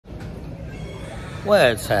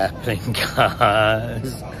What's happening,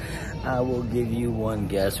 guys? I will give you one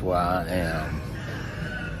guess where I am.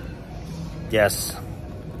 Yes,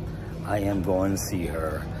 I am going to see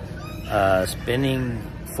her. Spending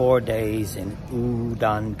 4 days in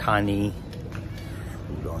Udonthani.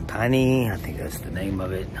 Udonthani, I think that's the name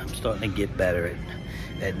of it. I'm starting to get better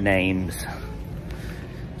at names.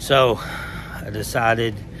 So, I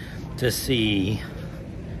decided to see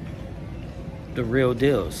the real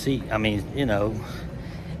deal. See, I mean, you know,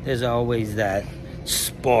 there's always that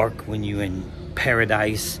spark when you're in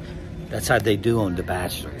paradise. That's how they do on The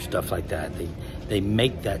Bachelor, stuff like that. They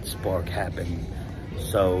make that spark happen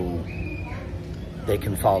so they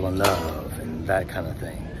can fall in love and that kind of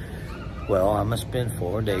thing. Well, I'm gonna spend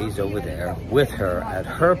 4 days over there with her at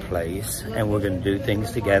her place, and we're gonna do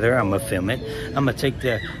things together. I'm gonna film it. I'm gonna take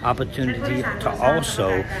the opportunity to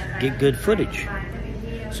also get good footage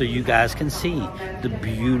so you guys can see the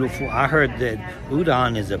beautiful. I heard that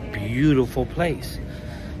Udon is a beautiful place,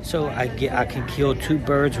 so I can kill 2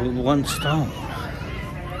 birds with 1 stone.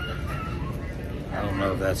 I don't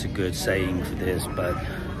know if that's a good saying for this, but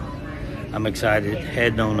I'm excited.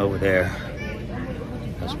 Heading on over there.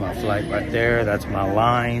 That's my flight right there. That's my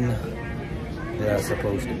line that I'm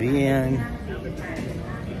supposed to be in.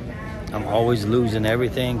 I'm always losing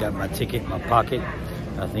everything. Got my ticket in my pocket.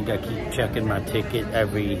 I think I keep checking my ticket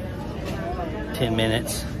every 10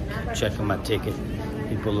 minutes. Checking my ticket.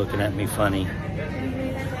 People looking at me funny.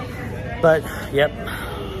 But, yep.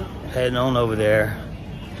 Heading on over there.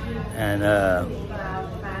 And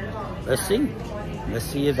let's see. Let's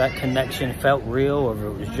see if that connection felt real or if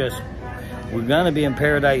it was just, we're gonna be in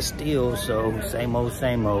paradise still, so same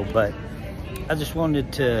old, but I just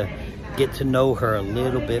wanted to get to know her a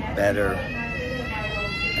little bit better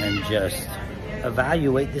and just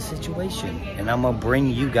evaluate the situation. And I'm gonna bring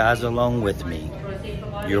you guys along with me.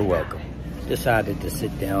 You're welcome. Decided to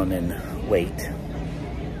sit down and wait.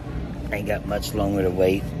 Ain't got much longer to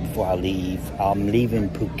wait before I leave. I'm leaving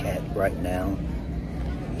Phuket right now.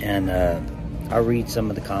 And I'll read some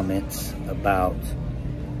of the comments about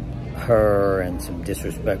her and some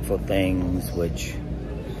disrespectful things, which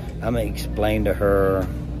I'm gonna explain to her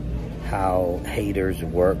how haters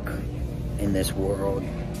work in this world.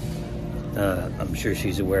 I'm sure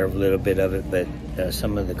she's aware of a little bit of it, but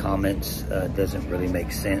some of the comments doesn't really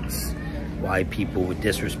make sense. Why people would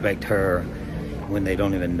disrespect her when they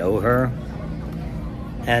don't even know her.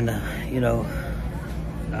 And you know,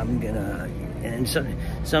 I'm gonna, and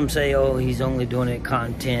some say, oh, he's only doing it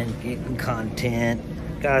getting content.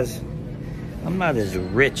 Guys, I'm not as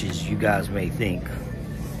rich as you guys may think.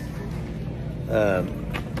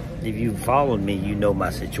 If you've followed me, you know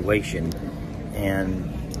my situation. And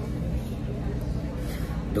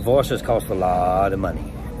divorces cost a lot of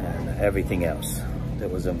money and everything else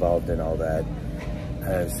that was involved in all that.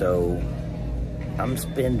 So I'm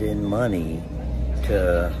spending money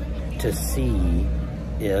to see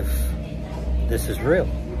if this is real.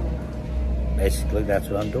 Basically, that's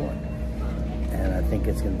what I'm doing. And I think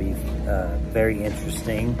it's going to be very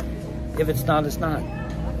interesting. If it's not, it's not,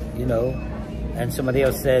 you know. And somebody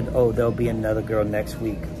else said, oh, there'll be another girl next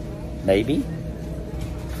week. Maybe.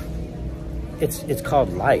 It's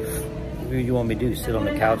called life. What do you want me to do? Sit on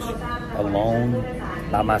the couch alone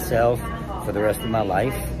by myself for the rest of my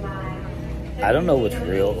life? I don't know what's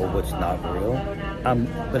real or what's not real.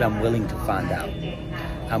 But I'm willing to find out.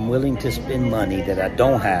 I'm willing to spend money that I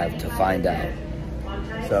don't have to find out.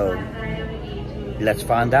 So let's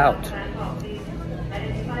find out.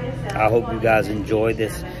 I hope you guys enjoy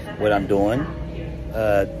this, what I'm doing.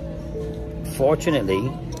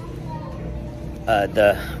 Fortunately,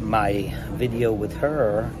 my video with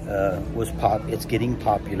her it's getting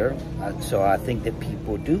popular. So I think that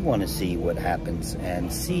people do want to see what happens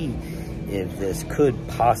and see if this could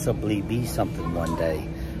possibly be something one day.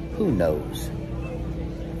 Who knows?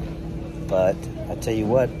 But I tell you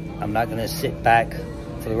what, I'm not going to sit back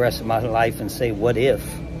for the rest of my life and say, what if?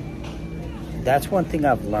 That's one thing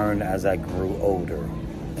I've learned as I grew older,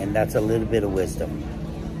 and that's a little bit of wisdom.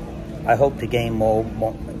 I hope to gain more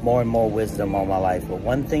and more wisdom on my life, but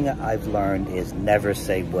one thing I've learned is never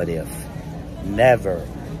say what if. Never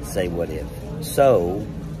say what if. So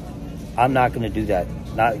I'm not going to do that.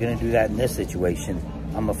 Not going to do that in this situation.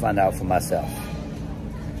 I'm going to find out for myself.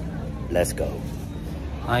 Let's go.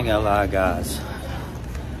 I ain't gonna lie, guys.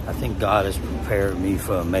 I think God has prepared me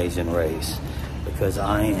for an amazing race, because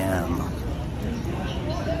I am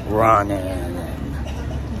running,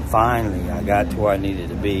 and finally I got to where I needed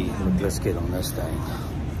to be. Look, let's get on this thing.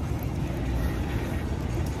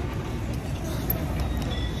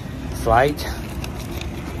 Flight.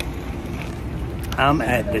 I'm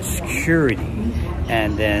at the security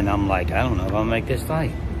And then I'm like, I don't know if I'll make this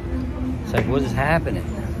flight. It's like, what is happening?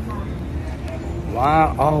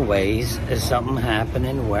 Why always is something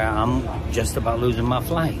happening where I'm just about losing my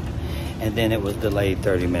flight? And then it was delayed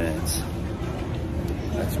 30 minutes.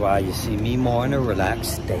 That's why you see me more in a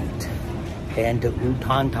relaxed state. Heading to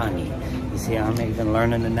Udonthani. You see, I'm even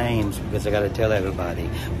learning the names because I got to tell everybody.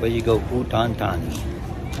 Where you go, Udonthani.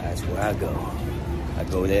 That's where I go. I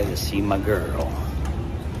go there to see my girl.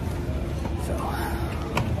 So,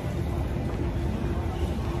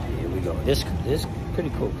 here we go. This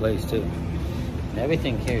pretty cool place too. And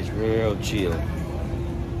everything here is real chill.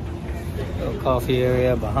 Little coffee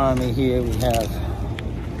area behind me here. We have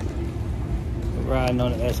riding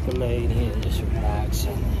on the Escalade here, just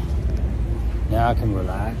relaxing. Now I can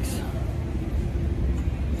relax.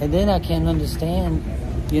 And then I can't understand,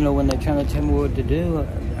 you know, when they're trying to tell me what to do,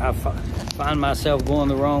 I find myself going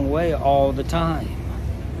the wrong way all the time.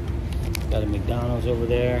 Got a McDonald's over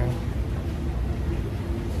there.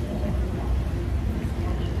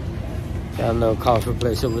 Got a little coffee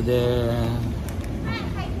place over there.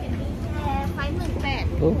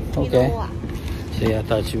 Oh, okay. See, I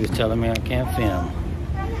thought she was telling me I can't film.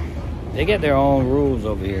 They got their own rules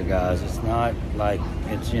over here, guys. It's not like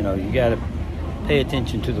it's, you know, you got to pay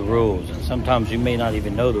attention to the rules. And sometimes you may not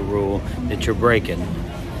even know the rule that you're breaking.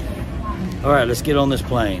 All right, let's get on this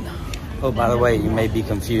plane. Oh, by the way, you may be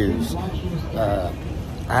confused. I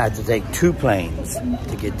had to take 2 planes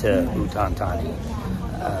to get to Udonthani.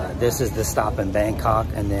 This is the stop in Bangkok,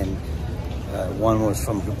 and then one was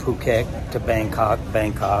from Phuket to Bangkok,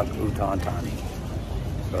 Udonthani.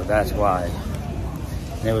 So that's why.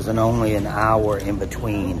 There was only an hour in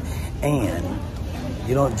between, and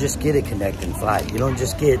you don't just get a connecting flight. You don't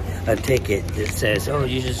just get a ticket that says, oh,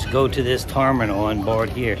 you just go to this terminal and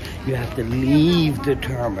board here. You have to leave the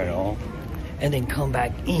terminal and then come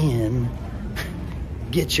back in,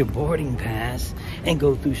 get your boarding pass, and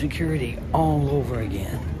go through security all over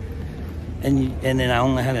again. And then I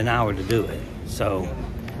only had an hour to do it. So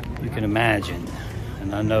you can imagine,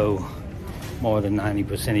 and I know more than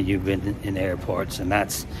 90% of you have been in airports, and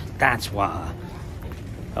that's why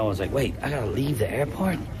I was like, wait, I gotta leave the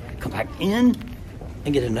airport, come back in,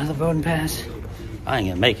 and get another boarding pass? I ain't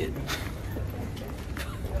gonna make it.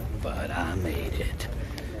 But I made it.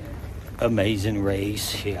 Amazing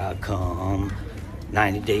Race, here I come.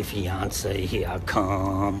 90 Day Fiance, here I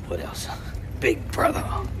come. What else? Big Brother,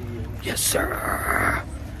 yes sir,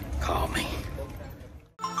 call me.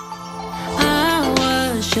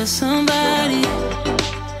 Just somebody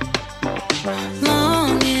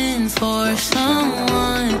longing for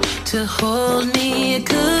someone to hold me. It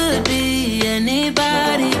could be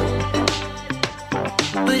anybody,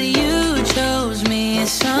 but you chose me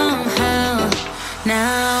somehow.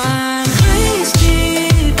 Now I'm crazy,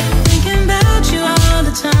 thinking about you all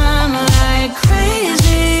the time, like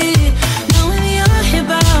crazy, knowing you're here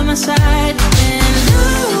by my side. And I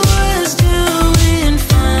was doing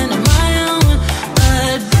fine on my own,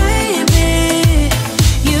 but baby,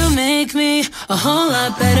 you make me a whole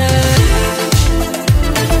lot better.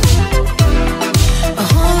 A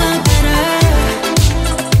whole lot better.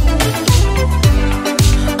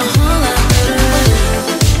 A whole lot better.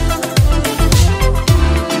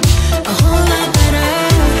 A whole lot better.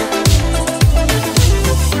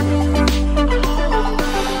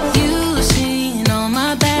 You've seen all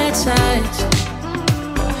my bad sides,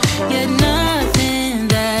 yet nothing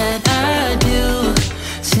that I do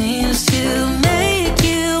seems to make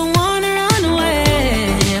you wanna run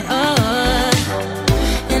away. Oh,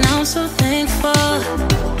 and I'm so thankful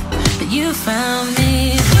that you found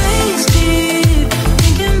me. Crazy,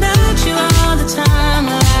 thinking about you all the time,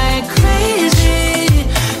 like crazy,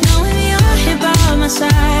 knowing you're here by my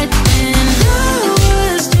side. And I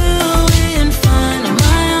was doing fine on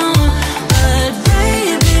my own, but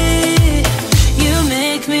baby, you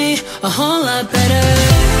make me a whole lot better.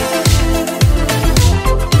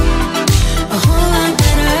 A whole lot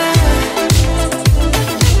better.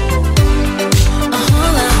 A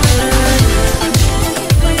whole lot better.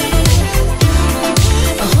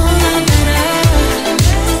 A whole lot better.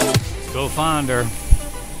 Go find her.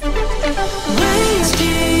 Waist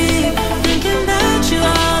deep, thinking about you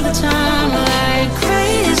all the time, like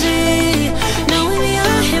crazy, knowing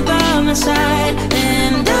you're here by my side.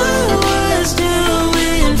 And I was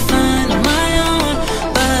doing fine on my own,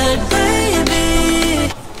 but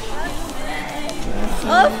baby,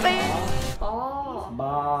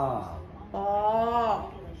 Ba.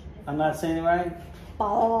 I'm not saying it right?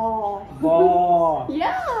 Ball. Ball.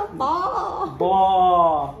 Yeah, ball.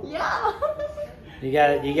 Ball. Yeah. You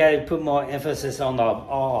gotta put more emphasis on the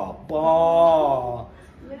ball.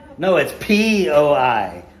 No, it's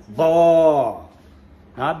P-O-I. Ball.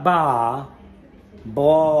 Not ba.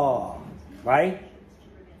 Ball. Right?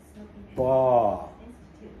 Ball.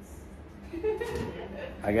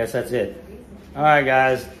 I guess that's it. Alright,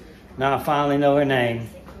 guys. Now I finally know her name.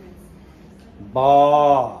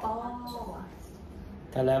 Ball.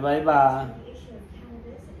 Tell everybody bye.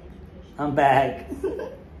 I'm back.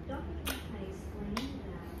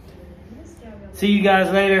 See you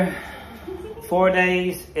guys later. 4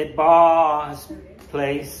 days at Ball's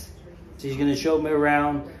place. She's gonna show me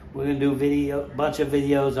around. We're gonna do a bunch of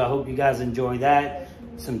videos. I hope you guys enjoy that.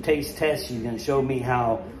 Some taste tests. She's gonna show me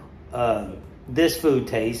how this food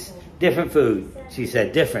tastes. Different food. She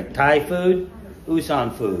said different. Thai food,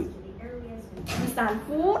 Usan food. Isan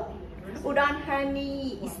food.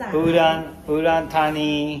 Udonthani Isan.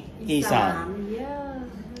 Udonthani Thailand. Yeah.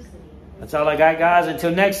 That's all I got, guys.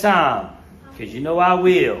 Until next time, because you know I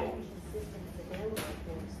will.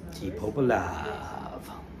 Keep hope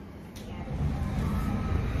alive.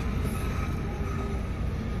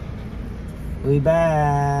 We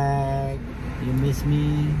back. You miss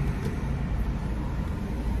me?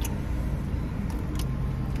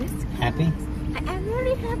 Happy? I am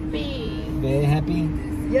really happy. Very happy?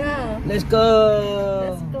 Yeah. Let's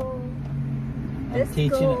go. Let's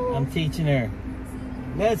go. I'm teaching her.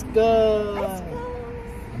 Let's go. Let's go.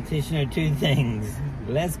 I'm teaching her 2 things.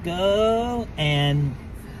 Let's go and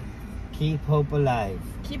keep hope alive.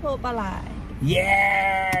 Keep hope alive.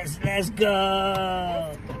 Yes, let's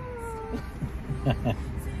go. Let's go.